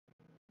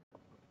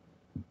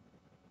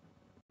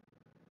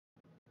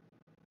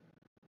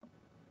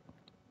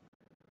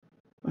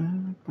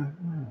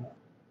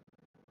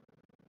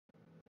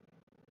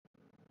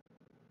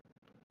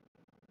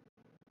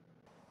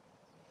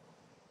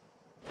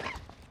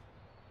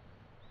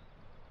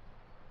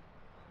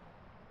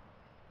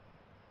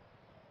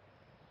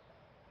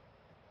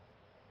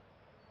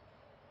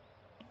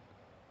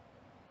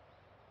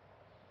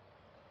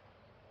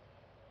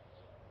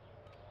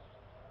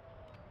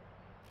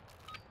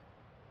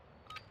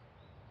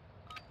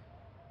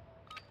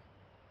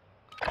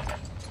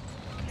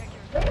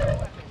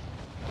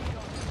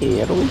Here we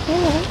go.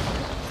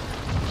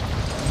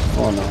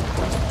 Oh no.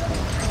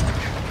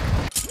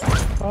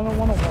 I don't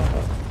want to walk up.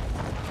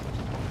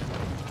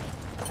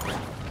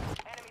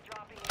 Enemy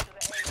dropping into the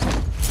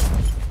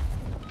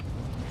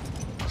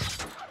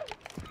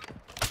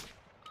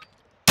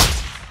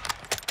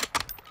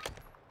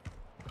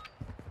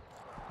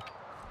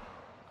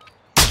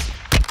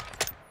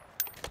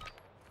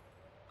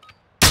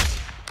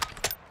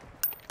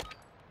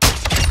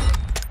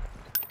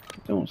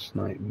Don't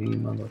snipe me,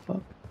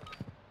 motherfucker.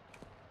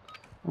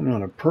 I'm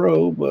not a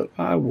pro, but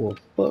I will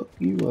fuck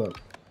you up.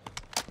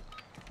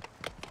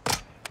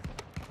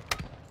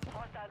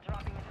 hostile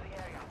dropping into the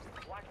area.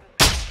 Watch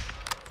the sky.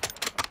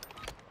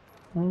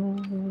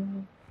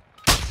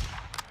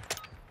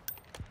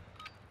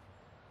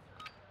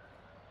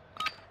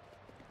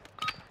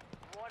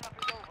 Warm-up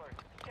is over.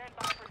 Stand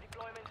by for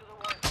deployment to the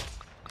war zone.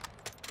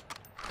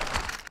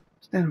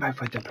 Stand by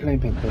for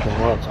deployment to the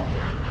war zone.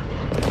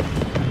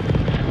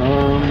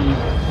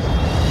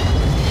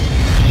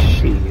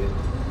 Shit.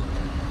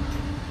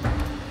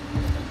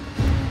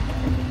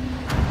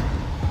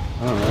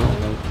 I don't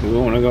know. We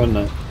want to go in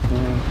the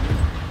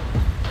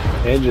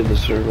edge of the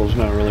circle's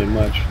not really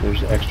much.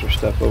 There's extra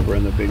stuff over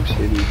in the big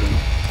cities.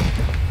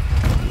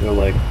 And go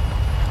like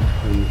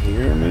in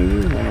here,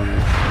 maybe? I don't know.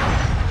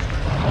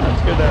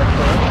 That's good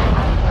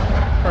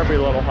actually. Probably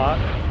a little hot.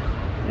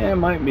 Yeah, it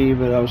might be,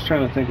 but I was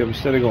trying to think of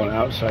instead of going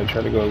outside,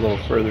 try to go a little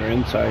further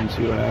inside and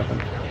see what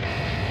happens.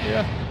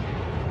 Yeah.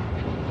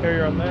 Hear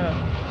you on that.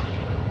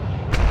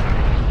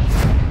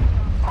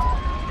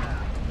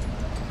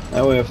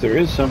 That way, if there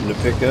is something to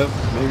pick up,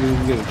 maybe we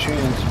can get a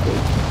chance, but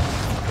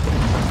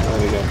now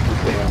we got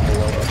people down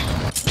below us.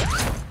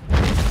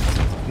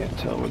 Can't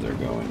tell where they're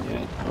going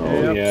yet.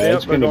 Oh, yeah,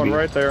 it's going to be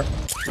right there.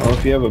 Well,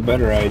 if you have a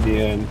better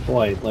idea in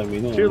flight, let me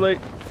know. Too late.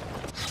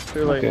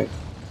 Too late. Okay.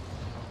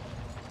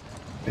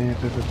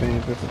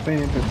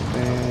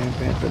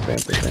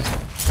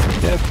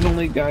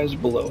 Definitely guys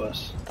below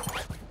us.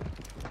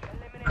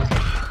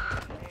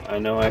 I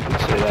know I can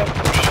say that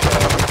for sure.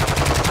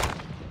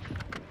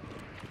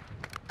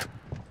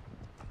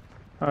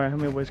 Alright, how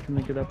many ways can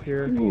they get up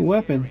here? Ooh,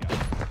 weapon.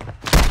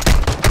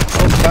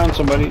 Oh, found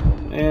somebody.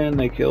 And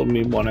they killed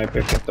me when I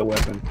picked up the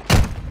weapon.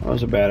 That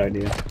was a bad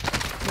idea.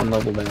 One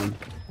level down.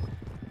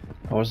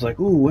 I was like,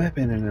 ooh,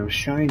 weapon, and it was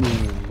shiny,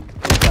 and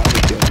they got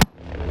me killed.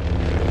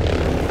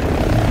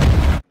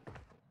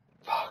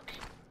 Fuck.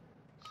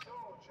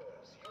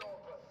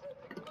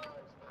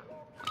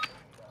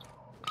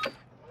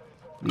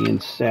 Me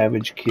and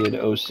Savage Kid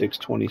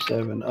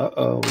 0627.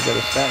 Uh-oh, we got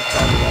a stat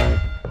guy.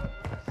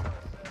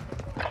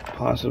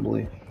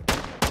 Possibly.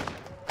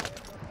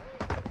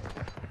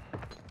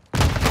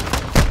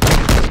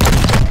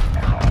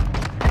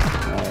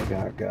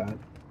 I got.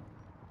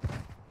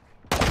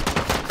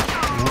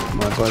 Well,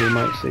 my buddy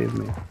might save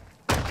me.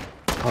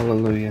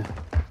 Hallelujah.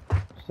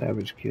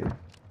 Savage Kid.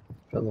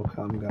 Fellow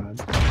com god.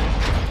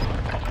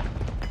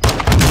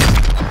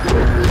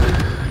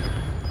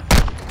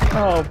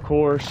 Oh, of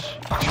course.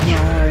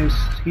 Nice.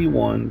 He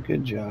won.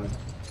 Good job.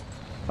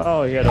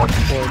 Oh, he had a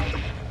torch.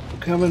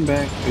 Coming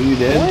back. Are you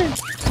dead?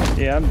 What?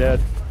 Yeah, I'm dead.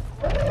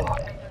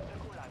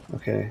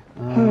 Okay.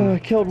 I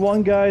killed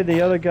one guy,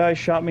 the other guy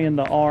shot me in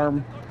the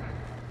arm,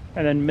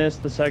 and then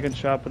missed the second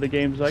shot, but the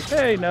game's like,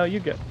 hey, no,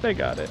 they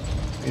got it.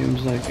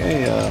 Game's like,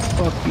 hey,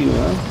 fuck you,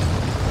 huh?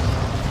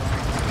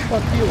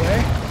 Fuck you,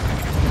 eh?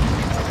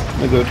 I'm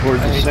gonna go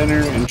towards the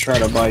center and try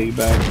to buy you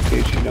back in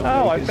case you don't.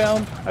 Oh, make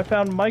I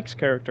found Mike's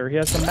character. He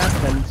has some map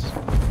pins.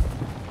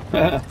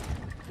 it.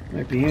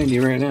 Might be handy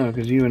right now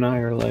because you and I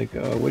are like,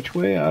 which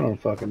way? I don't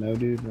fucking know,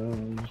 dude.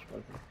 No, just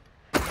fucking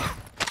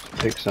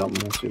pick something.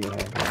 Let's see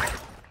what happens.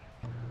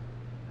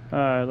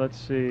 Alright, let's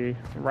see.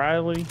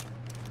 Riley.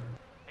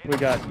 We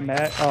got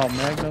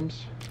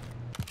Magnums.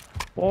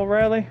 Well,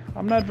 Riley,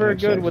 I'm not very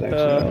good with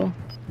the.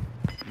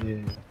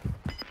 Yeah.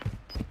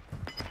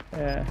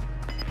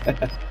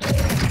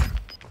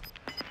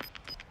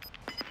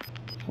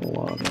 Full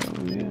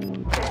auto, yeah.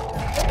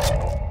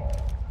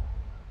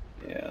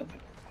 Yeah,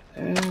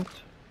 that.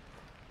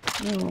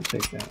 No, I'll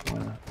take that. Why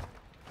not?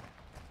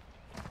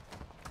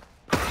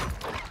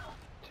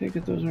 Take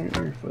it, those aren't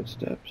your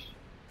footsteps.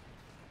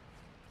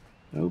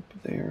 Nope,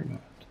 they are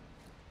not.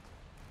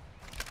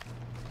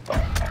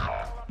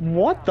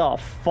 What the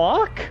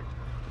fuck?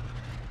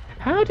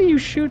 How do you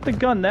shoot the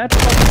gun that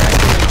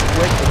fucking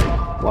quickly?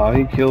 Wow,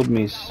 he killed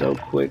me so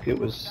quick, it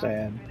was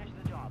sad.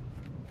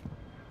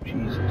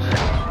 Jesus.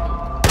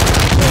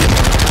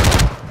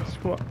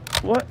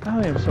 What?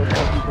 I am so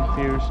fucking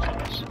confused.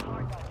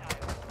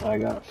 I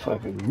got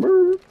fucking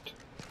murked.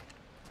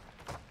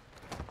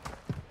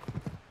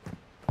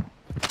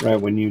 Right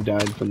when you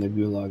died from the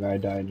gulag, I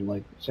died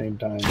like the same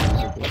time.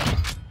 Basically.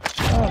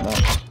 Oh, no.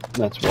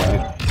 That's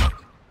why.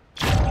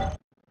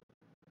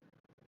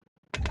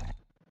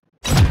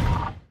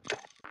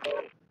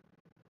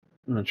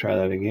 I'm gonna try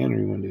that again, or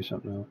you want to do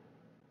something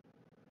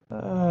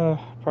else?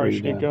 Probably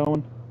should get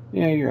going.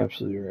 Yeah, you're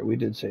absolutely right. We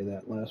did say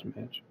that last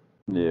match.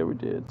 Yeah, we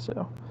did. So,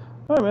 all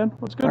right, man.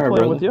 What's good All right,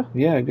 playing brother. with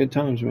you? Yeah, good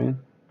times, man.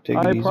 Take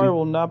it I easy. probably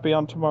will not be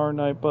on tomorrow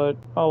night, but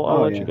I'll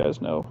Oh, let yeah. you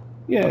guys know.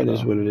 Yeah, But, it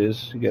is what it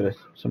is. You gotta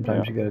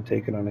sometimes yeah. you gotta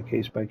take it on a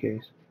case by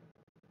case.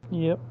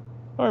 Yep.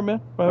 All right,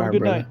 man. Well, have All a right, good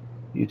brother. night.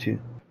 You too.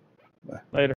 Bye. Later.